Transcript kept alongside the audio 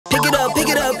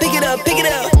pick it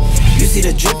up. You see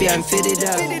the drip, yeah, I'm fitted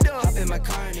up. Hop in my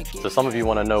car and So some of you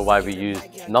want to know why we use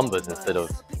numbers instead of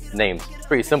names.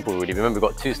 Pretty simple really. Remember, we've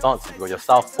got two stances. We've got your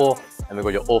Southpaw and we've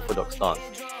got your Orthodox stance.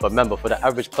 But remember, for the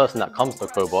average person that comes to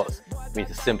Kobox, we need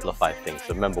to simplify things.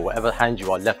 So remember, whatever hand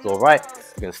you are, left or right,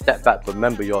 you can step back. But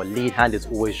remember, your lead hand is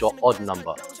always your odd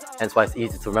number. Hence why it's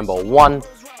easy to remember 1,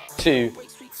 2,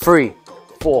 3,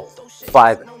 4,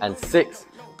 5, and 6.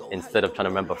 Instead of trying to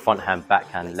remember front hand, back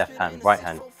hand, left hand, right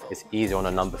hand. It's easier on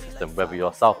a number system, whether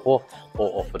you're Southpaw or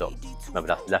Orthodox. Remember,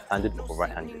 that's left-handed or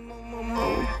right-handed.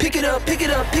 pick it up, pick it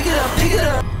up, pick it up, pick it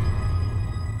up.